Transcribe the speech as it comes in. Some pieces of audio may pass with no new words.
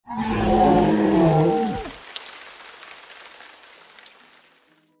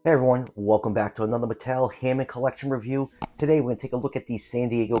Hey everyone, welcome back to another Mattel Hammond collection review. Today we're going to take a look at the San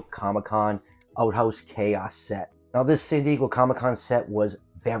Diego Comic-Con Outhouse Chaos set. Now this San Diego Comic-Con set was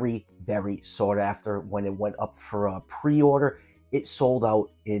very sought after. When it went up for a pre-order, it sold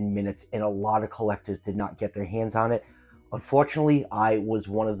out in minutes and a lot of collectors did not get their hands on it. Unfortunately, I was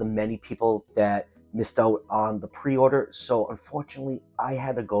one of the many people that missed out on the pre-order, so unfortunately I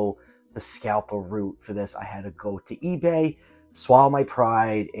had to go the scalper route for this. I had to go to eBay, swallow my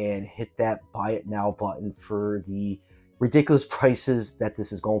pride, and hit that buy it now button for the ridiculous prices that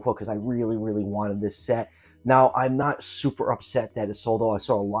this is going for, because I really wanted this set. Now, I'm not super upset that it sold out. I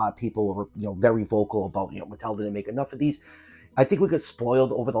saw a lot of people were, very vocal about, Mattel didn't make enough of these. I think we got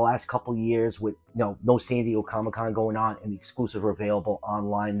spoiled over the last couple years with, no San Diego Comic-Con going on, and the exclusives were available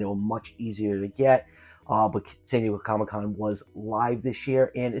online. They were much easier to get. But San Diego Comic-Con was live this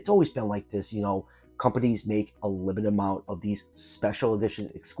year, and it's always been like this. Companies make a limited amount of these special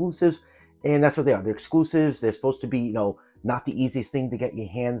edition exclusives, and that's what they are. They're exclusives. They're supposed to be, not the easiest thing to get your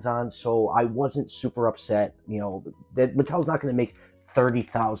hands on. So I wasn't super upset, that Mattel's not going to make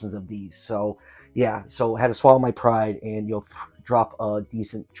 30,000 of these. So yeah, so I had to swallow my pride and drop a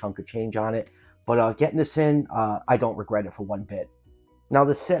decent chunk of change on it. But getting this in, I don't regret it for one bit. Now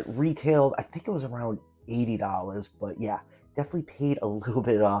the set retailed, I think it was around $80, but yeah, definitely paid a little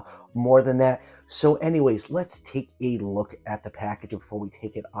bit more than that. So anyways, let's take a look at the package before we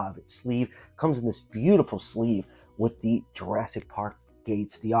take it out of its sleeve. It comes in this beautiful sleeve with the Jurassic Park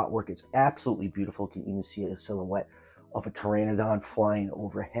gates. The artwork is absolutely beautiful. You can even see a silhouette of a pteranodon flying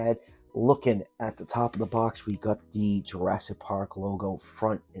overhead. Looking at the top of the box, we got the Jurassic Park logo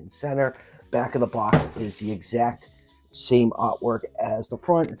front and center. Back of the box is the exact same artwork as the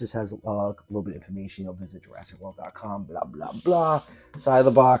front. It just has a little bit of information. Visit JurassicWorld.com, blah blah blah. Side of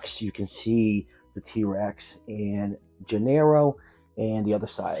the box, you can see the T-Rex and Gennaro, and the other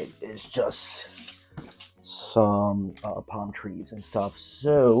side is just some palm trees and stuff.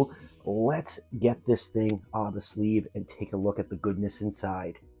 So let's get this thing out of the sleeve and take a look at the goodness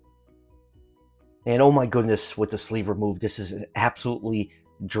inside. And oh my goodness, with the sleeve removed, this is an absolutely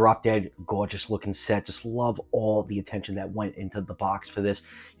drop dead gorgeous looking set. Just love all the attention that went into the box for this.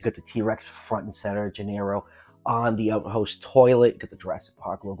 You got the T-Rex front and center, Gennaro on the Outhouse toilet. You got the Jurassic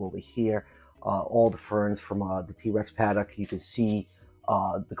Park logo over here. All the ferns from the T-Rex paddock. You can see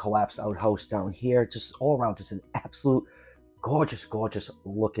the collapsed outhouse down here. Just all around, just an absolute gorgeous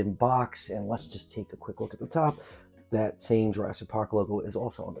looking box. And let's just take a quick look at the top. That same Jurassic Park logo is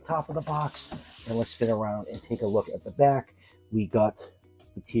also on the top of the box. And let's spin around and take a look at the back. We got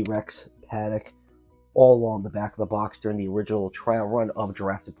the T-Rex paddock all along the back of the box during the original trial run of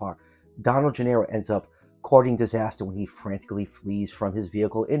Jurassic Park. Donald Gennaro ends up courting disaster when he frantically flees from his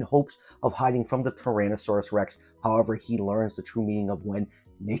vehicle in hopes of hiding from the Tyrannosaurus Rex. However, he learns the true meaning of when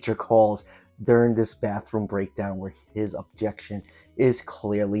nature calls during this bathroom breakdown, where his objection is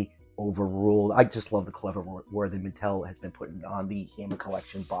clearly overruled. I just love the clever word that Mattel has been putting on the Hammond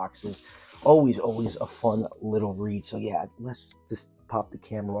collection boxes. Always a fun little read. So yeah, let's just pop the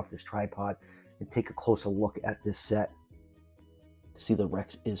camera off this tripod and take a closer look at this set. See, the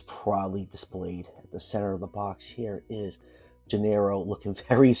Rex is proudly displayed at the center of the box. Here is Gennaro looking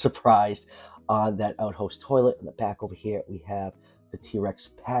very surprised on that outhouse toilet. In the back over here, we have the T-Rex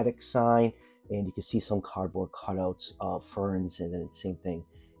paddock sign, and you can see some cardboard cutouts of ferns, and then same thing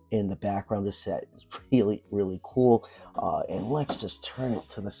in the background. This set is really cool. And let's just turn it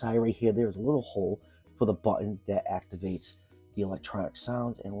to the side right here. There's a little hole for the button that activates the electronic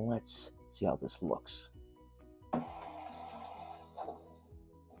sounds, and let's see how this looks.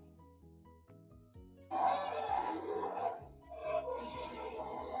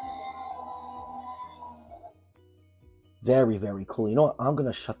 Very cool. You know what? I'm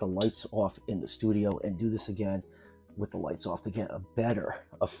gonna shut the lights off in the studio and do this again with the lights off to get a better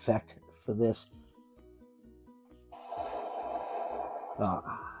effect for this.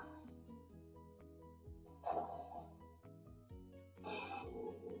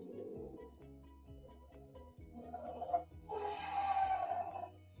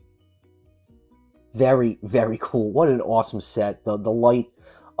 Very cool. What an awesome set. The light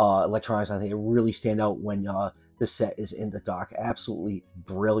electronics, I think, really stand out when the set is in the dark. Absolutely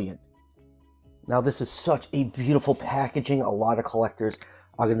brilliant. Now this is such a beautiful packaging. A lot of collectors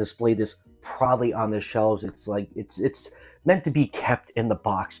are going to display this proudly on their shelves. It's like it's meant to be kept in the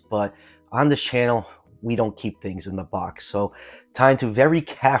box, but on this channel we don't keep things in the box. So time to very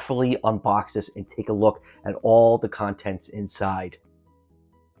carefully unbox this and take a look at all the contents inside.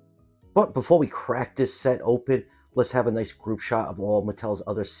 But before we crack this set open, Let's have a nice group shot of all Mattel's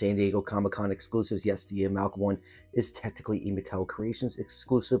other San Diego Comic-Con exclusives. Yes, the Malcolm one is technically a Mattel Creations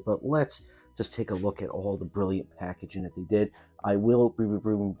exclusive, but let's just take a look at all the brilliant packaging that they did. I will be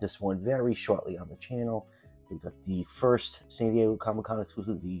reviewing this one very shortly on the channel. We got the first San Diego Comic-Con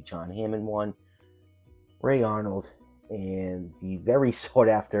exclusive, the John Hammond one, Ray Arnold, and the very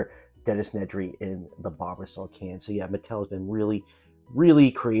sought-after Dennis Nedry in the Barbasol can. So yeah, Mattel has been really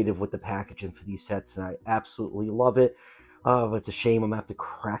creative with the packaging for these sets, and I absolutely love it. But it's a shame I'm gonna have to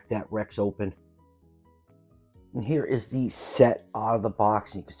crack that Rex open. And here is the set out of the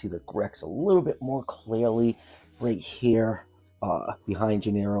box, and you can see the Rex a little bit more clearly right here. Behind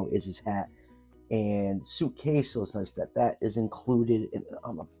Gennaro is his hat and suitcase, so it's nice that that is included. And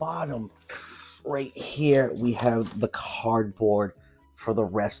on the bottom right here we have the cardboard for the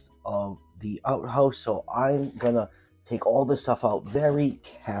rest of the Outhouse. So I'm gonna take all this stuff out very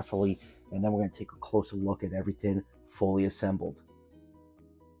carefully, and then we're gonna take a closer look at everything fully assembled.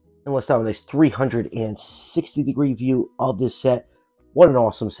 And let's have a nice 360-degree view of this set. What an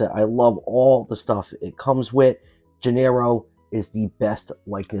awesome set. I love all the stuff it comes with. Gennaro is the best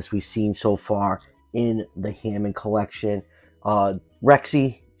likeness we've seen so far in the Hammond collection.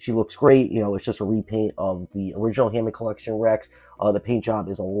 Rexy, she looks great. You know, it's just a repaint of the original Hammond collection Rex. The paint job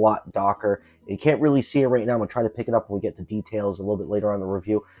is a lot darker. You can't really see it right now. I'm going to try to pick it up when we get the details a little bit later on in the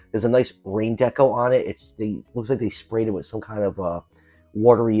review. There's a nice rain deco on it. Looks like they sprayed it with some kind of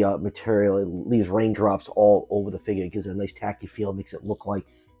watery material. It leaves raindrops all over the figure. It gives it a nice tacky feel. Makes it look like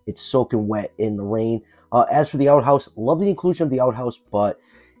it's soaking wet in the rain. As for the Outhouse, love the inclusion of the Outhouse, but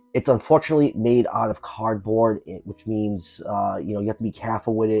it's unfortunately made out of cardboard, which means you know, you have to be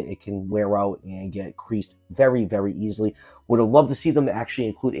careful with it. It can wear out and get creased very easily. Would have loved to see them actually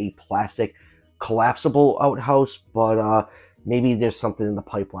include a plastic collapsible Outhouse, but maybe there's something in the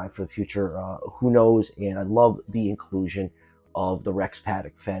pipeline for the future. Who knows? And I love the inclusion of the Rex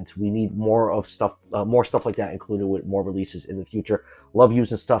paddock fence. We need more stuff like that included with more releases in the future. Love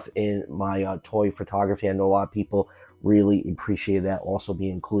using stuff in my toy photography. I know a lot of people really appreciate that also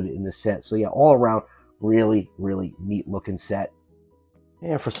being included in this set. So yeah, all around really neat looking set.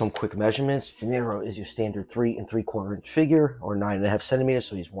 And for some quick measurements, Gennaro is your standard 3 3/4 inch figure, or 9.5 centimeters,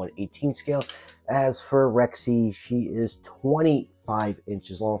 so he's 1/18 scale. As for Rexy, she is 25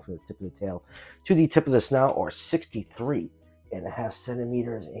 inches long from the tip of the tail to the tip of the snout, or 63.5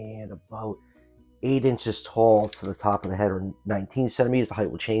 centimeters, and about 8 inches tall to the top of the head, or 19 centimeters. The height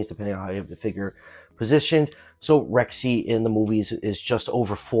will change depending on how you have the figure positioned. So Rexy in the movies is just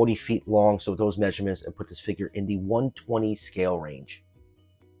over 40 feet long. So those measurements and put this figure in the 120 scale range.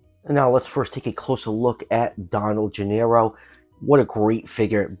 And now let's first take a closer look at Donald Gennaro. What a great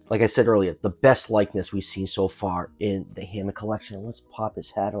figure. Like I said earlier, the best likeness we've seen so far in the Hammond collection. Let's pop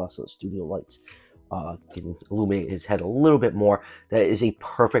his hat off so the studio lights can illuminate his head a little bit more. That is a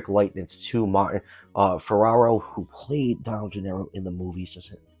perfect likeness to Martin Ferraro, who played Donald Gennaro in the movies.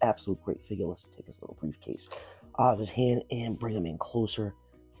 Just an absolute great figure. Let's take his little briefcase out of his hand and bring him in closer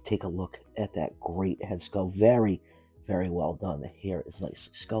to take a look at that great head sculpt. Very well done. The hair is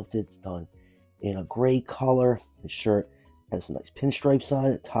nicely sculpted. It's done in a gray color. His shirt has some nice pinstripes on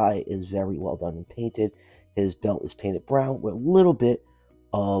it. Tie is very well done and painted. His belt is painted brown with a little bit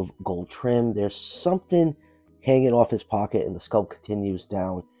of gold trim. There's something hanging off his pocket, and the sculpt continues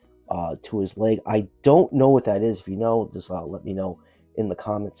down to his leg. I don't know what that is. If you know, just let me know in the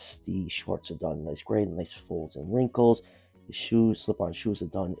comments. The shorts are done nice gray, nice folds and wrinkles. The shoes, slip-on shoes, are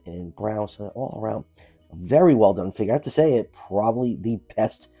done in brown. So all around, a very well done figure. I have to say, it probably the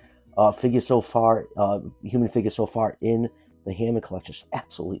best figure so far, human figure so far in the Hammond collection. Just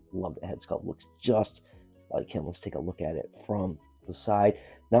absolutely love the head sculpt. Looks just like him. Let's take a look at it from the side.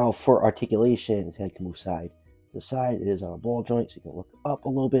 Now for articulation, his head can move side to side. It is on a ball joint, so you can look up a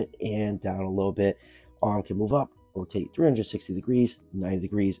little bit and down a little bit. Arm can move up, rotate 360 degrees, 90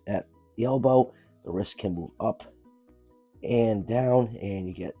 degrees at the elbow. The wrist can move up and down, and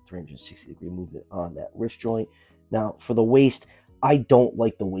you get 360-degree movement on that wrist joint. Now for the waist, I don't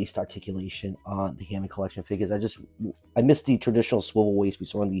like the waist articulation on the Hammond collection figures. I miss the traditional swivel waist we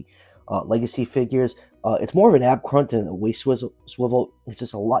saw in the legacy figures. It's more of an ab crunch than a waist swivel. It's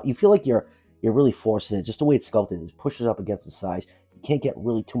just a lot. You feel like you're really forcing it. Just the way it's sculpted, it pushes up against the sides. You can't get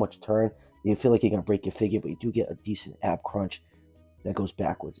really too much turn. You feel like you're gonna break your figure, but you do get a decent ab crunch that goes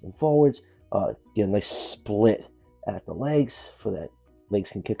backwards and forwards. Get a nice split at the legs for that.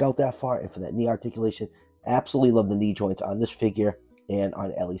 Legs can kick out that far, and for that knee articulation. Absolutely love the knee joints on this figure and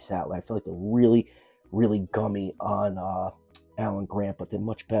on Ellie Sattler. I feel like they're really gummy on Alan Grant, but they're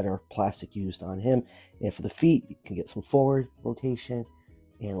much better plastic used on him. And for the feet, you can get some forward rotation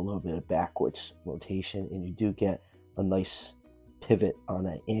and a little bit of backwards rotation, and you do get a nice pivot on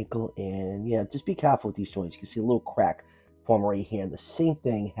that ankle. And yeah, just be careful with these joints. You can see a little crack form right here, and the same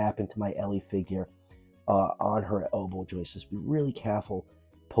thing happened to my Ellie figure on her elbow joints. Just be really careful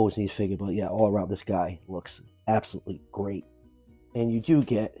posing these figure. But yeah, all around, this guy looks absolutely great. And you do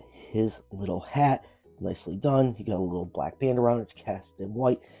get his little hat, nicely done. You got a little black band around it. It's cast in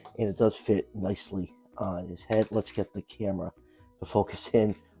white, and it does fit nicely on his head. Let's get the camera to focus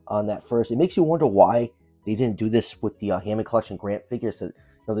in on that first. It makes you wonder why they didn't do this with the Hammond Collection Grant figures. That,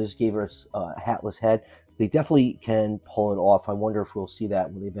 they just gave us a hatless head. They definitely can pull it off. I wonder if we'll see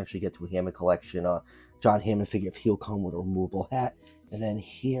that when they eventually get to a Hammond Collection John Hammond figure, if he'll come with a removable hat. And then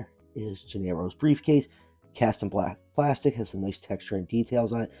here is Gennaro's briefcase, cast in black plastic, has some nice texture and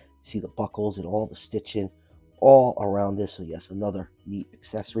details on it. You see the buckles and all the stitching all around this. So yes, another neat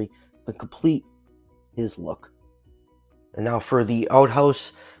accessory, but complete his look. And now for the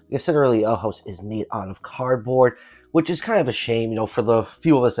Outhouse. Like I said earlier, Outhouse is made out of cardboard, which is kind of a shame, for the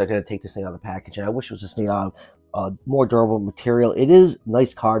few of us that are going to take this thing out of the package. And I wish it was just made out of more durable material. It is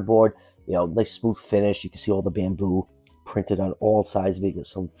nice cardboard, nice smooth finish. You can see all the bamboo printed on all sides of it. There's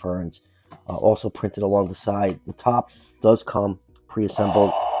some ferns also printed along the side. The top does come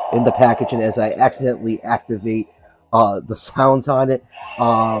pre-assembled in the package, and as I accidentally activate the sounds on it,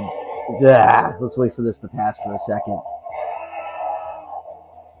 let's wait for this to pass for a second.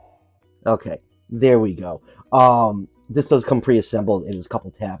 Okay, there we go. This does come pre-assembled, and there's a couple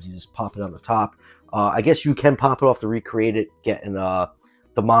tabs. You just pop it on the top. I guess you can pop it off to recreate it, getting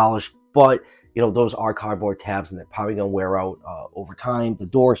demolished, but those are cardboard tabs, and they're probably gonna wear out over time. The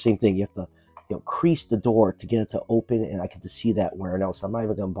door, same thing. You have to crease the door to get it to open, and I can just see that wearing out. So I'm not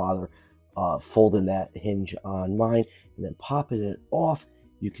even gonna bother folding that hinge on mine, and then popping it off.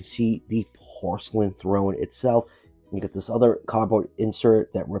 You can see the porcelain throne itself. You get this other cardboard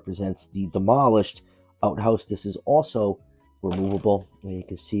insert that represents the demolished Outhouse. This is also removable, and you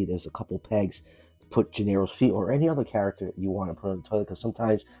can see there's a couple pegs to put Gennaro's feet or any other character you want to put on the toilet, because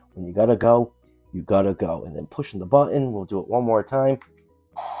sometimes when you gotta go, you gotta go. And then pushing the button, we'll do it one more time.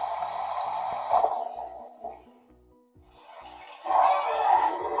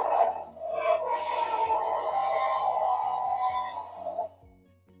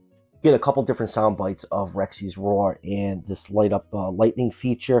 Get a couple different sound bites of Rexy's roar and this light up lightning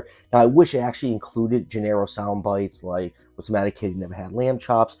feature. Now I wish it actually included Gennaro sound bites, like what's the matter, kid, you never had lamb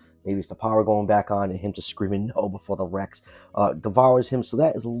chops. Maybe it's the power going back on and him just screaming no before the Rex devours him. So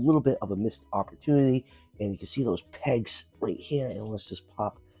that is a little bit of a missed opportunity. And you can see those pegs right here. And let's just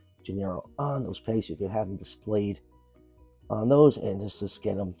pop Gennaro on those pegs. You can have them displayed on those, and just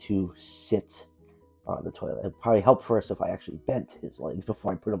get them to sit on the toilet. It'd probably help first if I actually bent his legs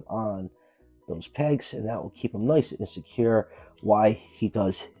before I put him on those pegs, and that will keep him nice and secure while he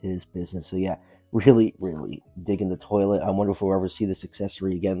does his business. So yeah, really digging the toilet. I wonder if we'll ever see this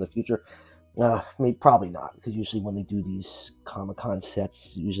accessory again in the future. Maybe, probably not, because usually when they do these Comic-Con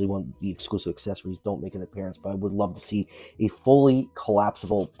sets, usually when the exclusive accessories don't make an appearance. But I would love to see a fully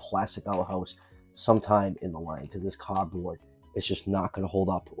collapsible plastic Outhouse sometime in the line, because this cardboard is just not going to hold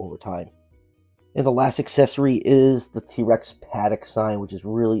up over time. And the last accessory is the T-Rex paddock sign, which is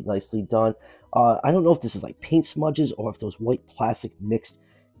really nicely done. I don't know if this is like paint smudges or if those white plastic mixed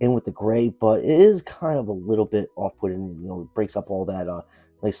in with the gray, but it is kind of a little bit off-putting. It breaks up all that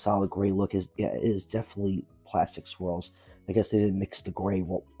nice solid gray look. It is definitely plastic swirls. I guess they didn't mix the gray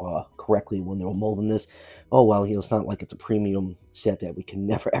correctly when they were molding this. Oh well, it's not like it's a premium set that we can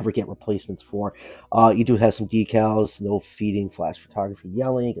never ever get replacements for. You do have some decals, no feeding, flash photography,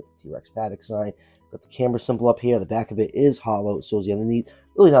 yelling. Got the T-Rex paddock sign. Got the camera symbol up here. The back of it is hollow. So is the underneath.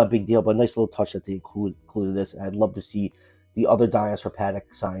 Really not a big deal, but a nice little touch that they included this. And I'd love to see the other Dinosaur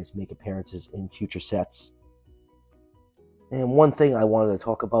paddock signs make appearances in future sets. And one thing I wanted to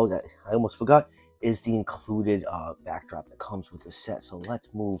talk about that I almost forgot is the included backdrop that comes with the set. So let's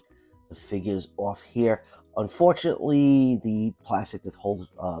move the figures off here. Unfortunately, the plastic that holds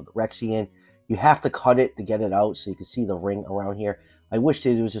the Rexy in, you have to cut it to get it out, so you can see the ring around here. I wish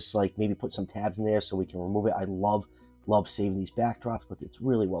that it was just like maybe put some tabs in there so we can remove it. I love saving these backdrops, but it's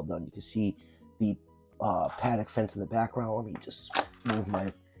really well done. You can see the paddock fence in the background. Let me just move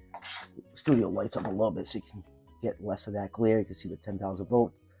my studio lights up a little bit so you can get less of that glare. You can see the 10,000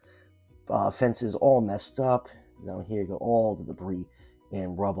 volt fences all messed up. Down here you go, all the debris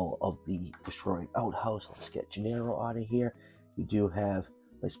and rubble of the destroyed Outhouse. Let's get Gennaro out of here. You do have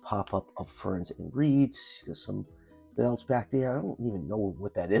a nice pop-up of ferns and reeds. There's some else back there. I don't even know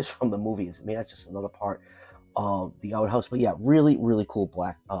what that is from the movie. I mean, that's just another part of the Outhouse. But yeah, really cool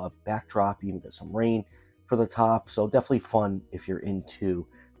black backdrop. You even got some rain for the top, so definitely fun if you're into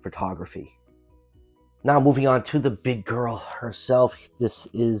photography. Now moving on to the big girl herself. This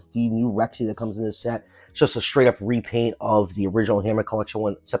is the new Rexy that comes in this set. It's just a straight up repaint of the original Hammond collection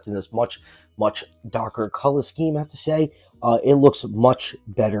one, except in this much darker color scheme, I have to say. It looks much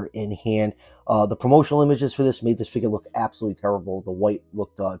better in hand. The promotional images for this made this figure look absolutely terrible. The white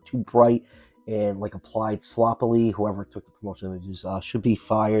looked too bright and like applied sloppily. Whoever took the promotional images should be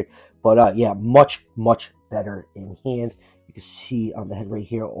fired. But yeah, much better in hand. You can see on the head right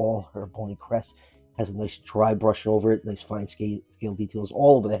here, all her bony crest has a nice dry brushing over it, nice fine scale details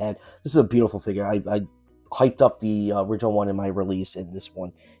all over the head. This is a beautiful figure. I hyped up the original one in my release, and this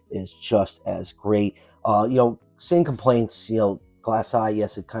one is just as great. You know, same complaints, you know, glass eye,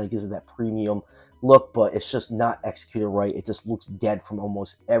 yes, it kind of gives it that premium look, but it's just not executed right. It just looks dead from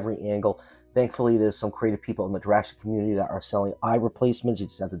almost every angle. Thankfully, there's some creative people in the Jurassic community that are selling eye replacements. You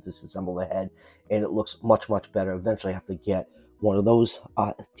just have to disassemble the head, and it looks much better. Eventually, I have to get one of those.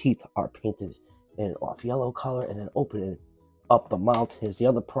 Teeth are painted in an off yellow color, and then opening up the mouth. Here's the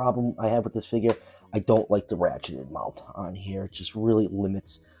other problem I have with this figure. I don't like the ratcheted mouth on here. It just really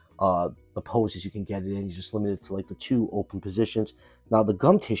limits the poses you can get it in. You just limit it to like the 2 open positions. Now the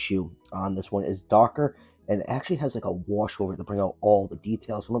gum tissue on this one is darker, and it actually has like a wash over it to bring out all the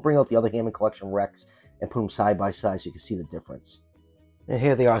details. I'm gonna bring out the other Hammond collection Rex and put them side by side so you can see the difference. And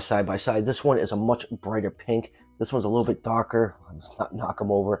here they are side by side. This one is a much brighter pink. This one's a little bit darker. Let's not knock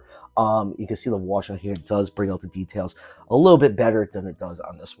them over. You can see the wash on here. It does bring out the details a little bit better than it does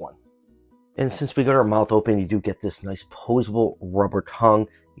on this one. And since we got our mouth open, you do get this nice posable rubber tongue.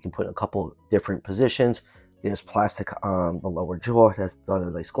 You can put in a couple different positions. There's plastic on the lower jaw. That's done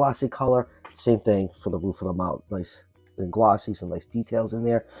a nice glossy color. Same thing for the roof of the mouth. Nice and glossy, some nice details in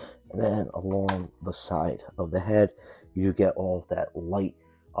there. And then along the side of the head, you get all that light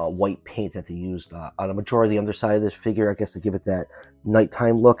white paint that they used on a majority of the underside of this figure, I guess, to give it that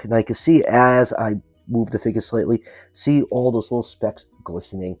nighttime look. And I can see as I move the figure slightly, see all those little specks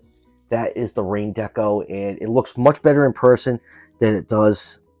glistening. That is the rain deco, and it looks much better in person than it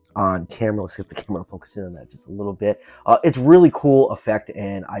does on camera. Let's get the camera focused in on that just a little bit. It's really cool effect,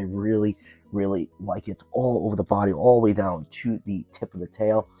 and I really like it. It's all over the body, all the way down to the tip of the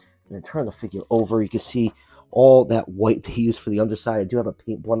tail. And then turn the figure over, you can see all that white they use for the underside. I do have a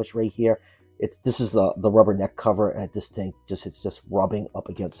paint blemish right here. This is the rubber neck cover, and this thing it's just rubbing up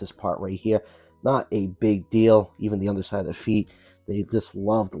against this part right here. Not a big deal. Even the underside of the feet, they just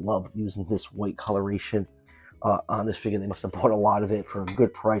loved using this white coloration on this figure. They must have bought a lot of it for a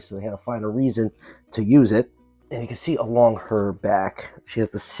good price, so they had to find a reason to use it. And you can see along her back, she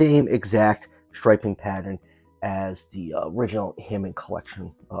has the same exact striping pattern as the original Hammond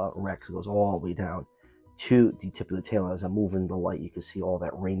collection Rex. It goes all the way down to the tip of the tail. As I'm moving the light, you can see all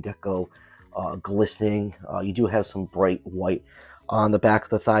that rain deco glistening. You do have some bright white on the back of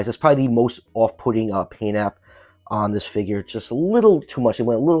the thighs. That's probably the most off-putting paint app on this figure. Just a little too much. It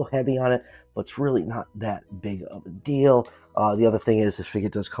went a little heavy on it, but it's really not that big of a deal. The other thing is this figure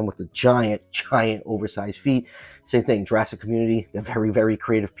does come with a giant oversized feet. Same thing, Jurassic community, they're very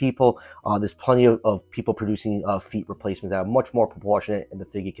creative people. There's plenty of people producing feet replacements that are much more proportionate and the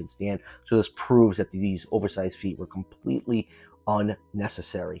figure can stand. So this proves that these oversized feet were completely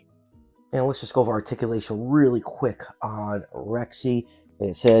unnecessary. And let's just go over articulation really quick on Rexy.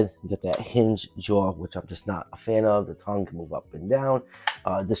 Like I said, you get that hinge jaw, which I'm just not a fan of. The tongue can move up and down.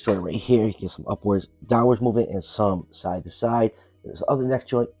 This joint right here, you get some upwards, downwards movement, and some side to side. There's other neck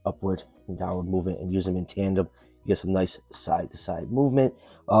joint, upward and downward movement, and use them in tandem. You get some nice side to side movement.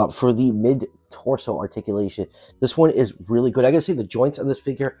 For the mid torso articulation, this one is really good. I gotta say the joints on this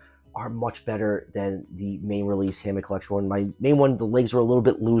figure are much better than the main release Hammond collection one. My main one, the legs were a little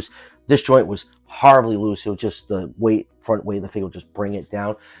bit loose. This joint was horribly loose. It was just the front weight of the figure would just bring it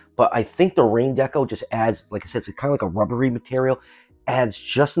down. But I think the rain deco just adds, like I said, it's kind of like a rubbery material, adds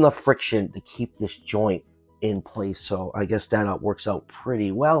just enough friction to keep this joint in place. So I guess that works out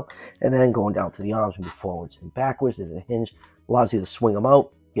pretty well. And then going down to the arms, move forwards and backwards. There's a hinge, allows you to swing them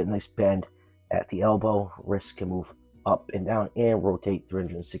out, get a nice bend at the elbow. Wrist can move up and down and rotate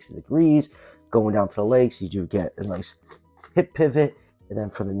 360 degrees. Going down to the legs, you do get a nice hip pivot. And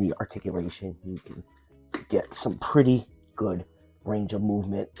then for the knee articulation, you can get some pretty good range of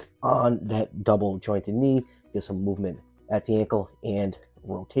movement on that double jointed knee. Get some movement at the ankle and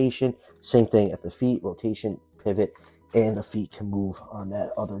rotation. Same thing at the feet, rotation, pivot, and the feet can move on that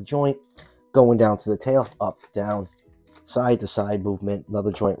other joint. Going down to the tail, up, down, side to side movement.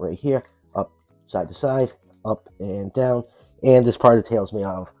 Another joint right here, up, side to side, up and down. And this part of the tail is made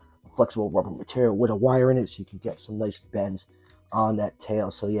out of flexible rubber material with a wire in it, so you can get some nice bends on that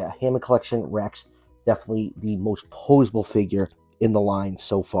tail. So yeah, Hammond collection Rex, definitely the most posable figure in the line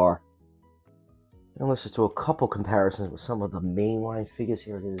so far. And let's just do a couple comparisons with some of the mainline figures.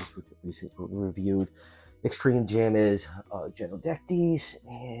 Here it is, with the recently reviewed Extreme Damage Genodectes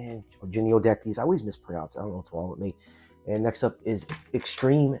and Geneodectes. I always mispronounce it. I don't know what's wrong with me. And next up is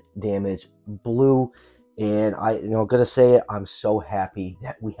Extreme Damage Blue. And gonna say it, I'm so happy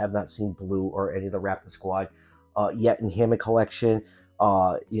that we have not seen Blue or any of the Raptor Squad yet in Hammond collection.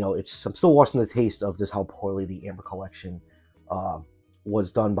 I'm still watching the taste of just how poorly the Amber collection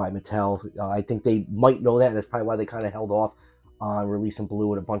was done by Mattel. I think they might know that, and that's probably why they kind of held off on releasing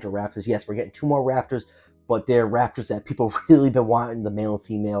Blue and a bunch of Raptors. Yes, we're getting 2 more Raptors, but they're Raptors that people really been wanting, the male and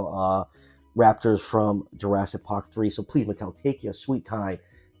female Raptors from Jurassic Park 3. So please, Mattel, take your sweet time,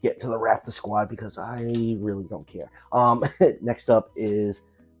 get to the Raptor Squad, because I really don't care. Next up is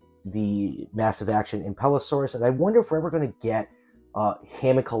the Massive Action Impellosaurus, and I wonder if we're ever going to get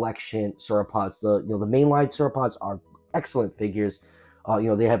Hammond collection sauropods. The mainline sauropods are excellent figures.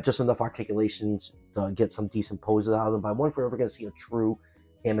 They have just enough articulations to get some decent poses out of them. But I wonder if we're ever going to see a true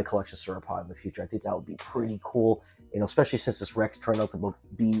Hammond collection sauropod in the future. I think that would be pretty cool. Especially since this Rex turned out to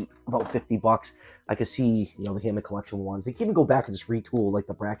be about $50. I could see, the Hammond collection ones. They can even go back and just retool, like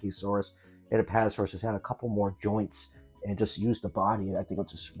the Brachiosaurus and the Apatosaurus, just add a couple more joints and just use the body, and I think it'll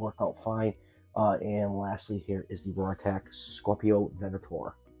just work out fine. And lastly, here is the Rortak Scorpio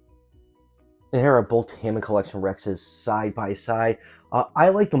Venator. And here are both Hammond collection Rexes side by side. I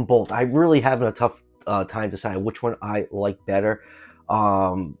like them both. I really having a tough time deciding which one I like better.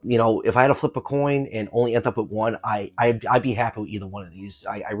 If I had to flip a coin and only end up with one, I'd be happy with either one of these.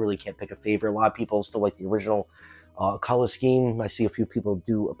 I really can't pick a favorite. A lot of people still like the original color scheme. I see a few people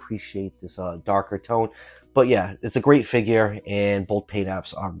do appreciate this darker tone. But yeah, it's a great figure, and both paint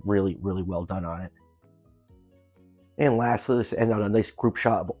apps are really, really well done on it. And lastly, let's end on a nice group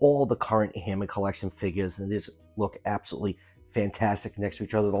shot of all the current Hammond collection figures, and these look absolutely fantastic next to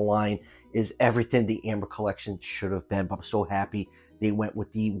each other. The line is everything the Amber collection should have been, but I'm so happy they went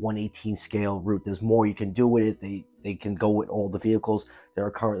with the 1/18 scale route. There's more you can do with it. They can go with all the vehicles that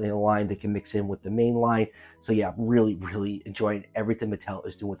are currently in the line. They can mix in with the main line. So yeah, really, really enjoying everything Mattel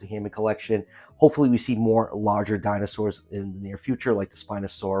is doing with the Hammond collection. Hopefully we see more larger dinosaurs in the near future, like the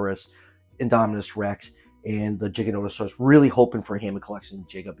Spinosaurus, Indominus Rex, and the Giganotosaurus. Really hoping for a Hammond collection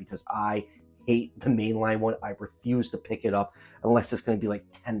Giga, because I hate the mainline one. I refuse to pick it up unless it's going to be like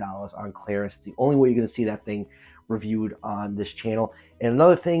 $10 on clearance. It's the only way you're going to see that thing reviewed on this channel. And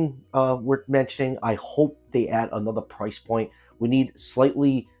another thing worth mentioning, I hope they add another price point. We need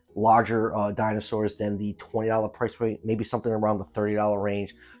slightly larger dinosaurs than the $20 price point, maybe something around the $30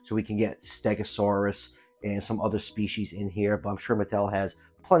 range, so we can get Stegosaurus and some other species in here. But I'm sure Mattel has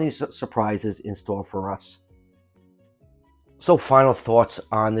plenty of surprises in store for us. So final thoughts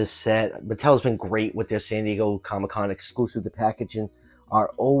on this set. Mattel's been great with their San Diego Comic-Con exclusive. The packaging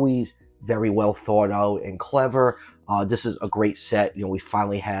are always very well thought out and clever. This is a great set. We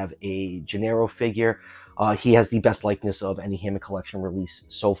finally have a Gennaro figure. He has the best likeness of any Hammond collection release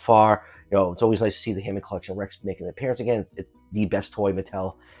so far. It's always nice to see the Hammond collection Rex making an appearance again. It's the best toy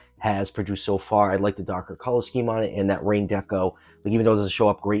Mattel has produced so far. I like the darker color scheme on it, and that rain deco, like, even though it doesn't show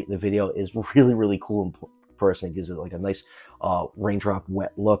up great in the video, is really, really cool in person. It gives it like a nice raindrop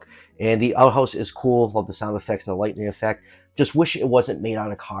wet look. And the outhouse is cool. Love the sound effects and the lightning effect. Just wish it wasn't made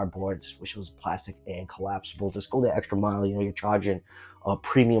out of cardboard. Just wish it was plastic and collapsible. Just go the extra mile. You're charging a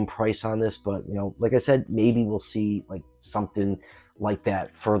premium price on this, but like I said, maybe we'll see like something like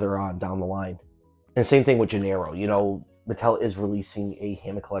that further on down the line. And same thing with Gennaro. Mattel is releasing a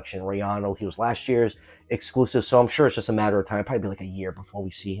Hammond collection Rayano. He was last year's exclusive, so I'm sure it's just a matter of time. Probably be like a year before we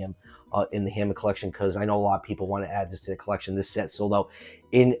see him in the Hammond collection, because I know a lot of people want to add this to the collection. This set sold out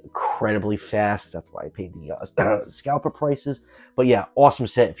incredibly fast. That's why I paid the scalper prices. But yeah, awesome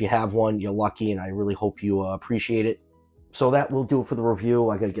set. If you have one, you're lucky, and I really hope you appreciate it. So that will do it for the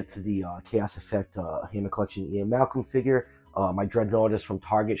review. I got to get to the Chaos Effect Hammond collection Ian Malcolm figure. My Dreadnoughtus from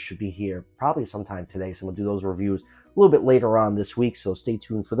Target should be here probably sometime today, so I'm going to do those reviews a little bit later on this week, so stay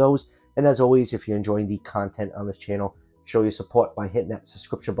tuned for those. And as always, if you're enjoying the content on this channel, show your support by hitting that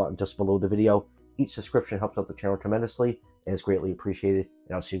subscription button just below the video. Each subscription helps out the channel tremendously and is greatly appreciated,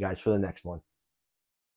 and I'll see you guys for the next one.